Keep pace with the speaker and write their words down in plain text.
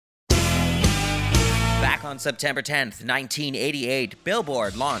Back on September 10th, 1988,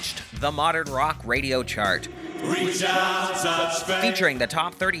 Billboard launched the Modern Rock Radio Chart, featuring the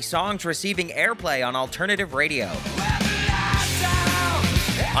top 30 songs receiving airplay on alternative radio.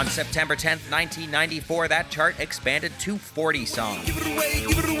 On September 10th, 1994, that chart expanded to 40 songs.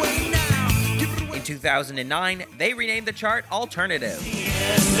 In 2009, they renamed the chart Alternative.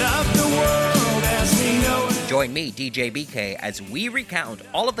 Join me, DJ BK, as we recount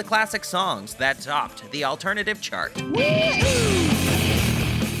all of the classic songs that topped the Alternative chart.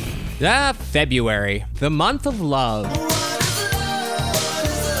 February, the month of love.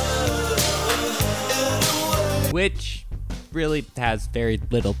 Which really has very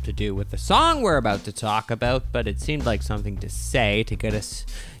little to do with the song we're about to talk about, but it seemed like something to say to get us,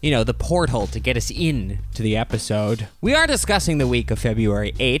 the portal to get us in to the episode. We are discussing the week of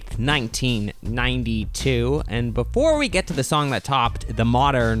February 8th, 1992, and before we get to the song that topped the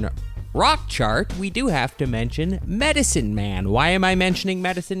Modern Rock chart, we do have to mention Medicine Man. Why am I mentioning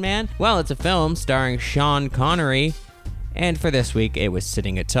Medicine Man? Well, it's a film starring Sean Connery, and for this week, it was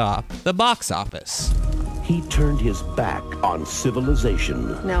sitting atop the box office. He turned his back on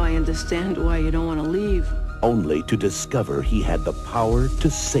civilization. Now I understand why you don't want to leave. Only to discover he had the power to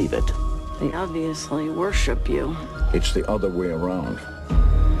save it. They obviously worship you. It's the other way around.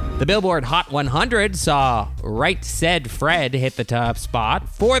 The Billboard Hot 100 saw Right Said Fred hit the top spot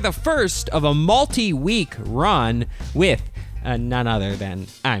for the first of a multi-week run with none other than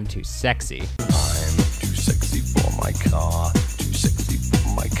I'm Too Sexy. I'm too sexy for my car. Too sexy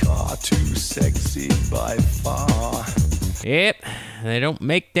for my car. Too sexy by far. Yep, they don't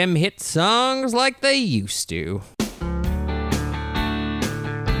make them hit songs like they used to.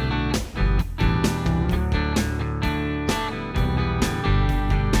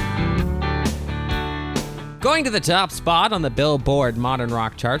 Going to the top spot on the Billboard Modern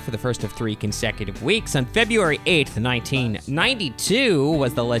Rock chart for the first of 3 consecutive weeks, on February 8th, 1992,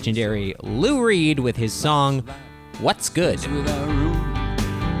 was the legendary Lou Reed with his song, What's Good? Without room,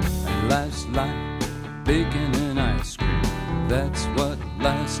 and life's like bacon and ice cream. That's what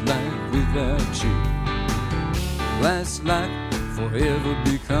life's like without you. Life's like forever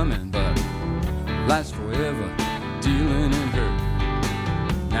becoming, but life's forever dealing in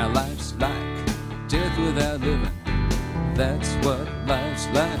hurt. Now life's like death without living. That's what life's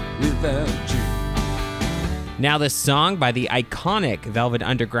like without you. Now, this song by the iconic Velvet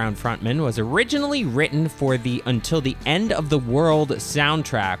Underground frontman was originally written for the Until the End of the World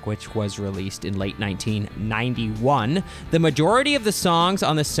soundtrack, which was released in late 1991. The majority of the songs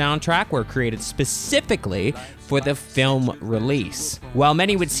on the soundtrack were created specifically for the film release. While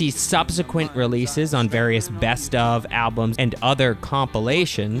many would see subsequent releases on various best-of albums and other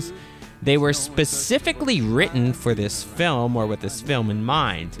compilations, they were specifically written for this film or with this film in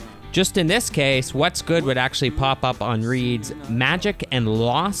mind. Just in this case, What's Good would actually pop up on Reed's Magic and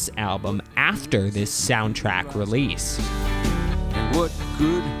Loss album after this soundtrack release. And what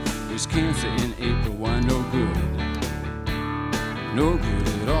good is cancer in April? Why no good? No good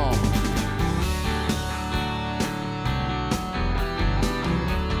at all.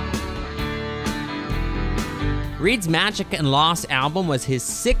 Reed's Magic and Loss album was his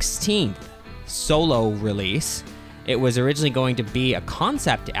 16th solo release. It was originally going to be a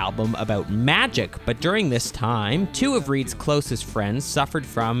concept album about magic, but during this time, 2 of Reed's closest friends suffered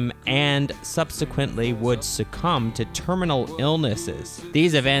from and subsequently would succumb to terminal illnesses.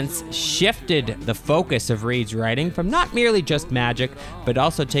 These events shifted the focus of Reed's writing from not merely just magic, but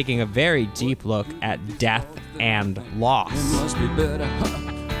also taking a very deep look at death and loss. It must be better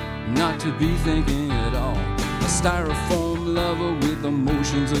not to be thinking at all. A styrofoam lover with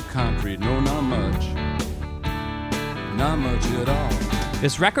emotions of concrete. No, not much. Not much at all.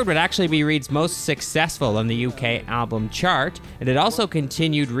 This record would actually be Reed's most successful on the UK album chart, and it also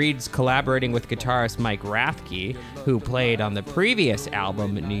continued Reed's collaborating with guitarist Mike Rathke, who played on the previous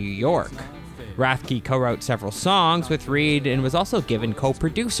album, New York. Rathke co-wrote several songs with Reed and was also given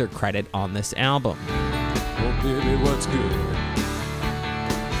co-producer credit on this album. Oh, baby, what's good?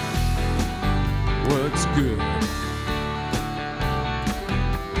 What's good?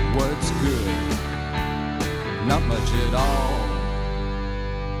 What's good? Not much at all.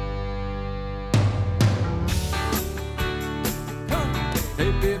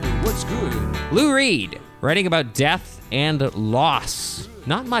 Hey baby, what's good? Lou Reed, writing about death and loss.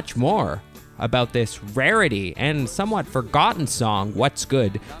 Not much more about this rarity and somewhat forgotten song, What's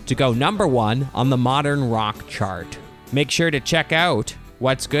Good, to go number 1 on the Modern Rock chart. Make sure to check out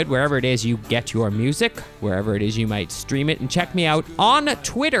What's Good wherever it is you get your music, wherever it is you might stream it, and check me out on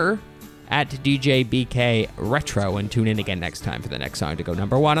Twitter at DJBK Retro, and tune in again next time for the next song to go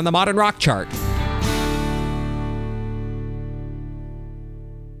number 1 on the Modern Rock chart.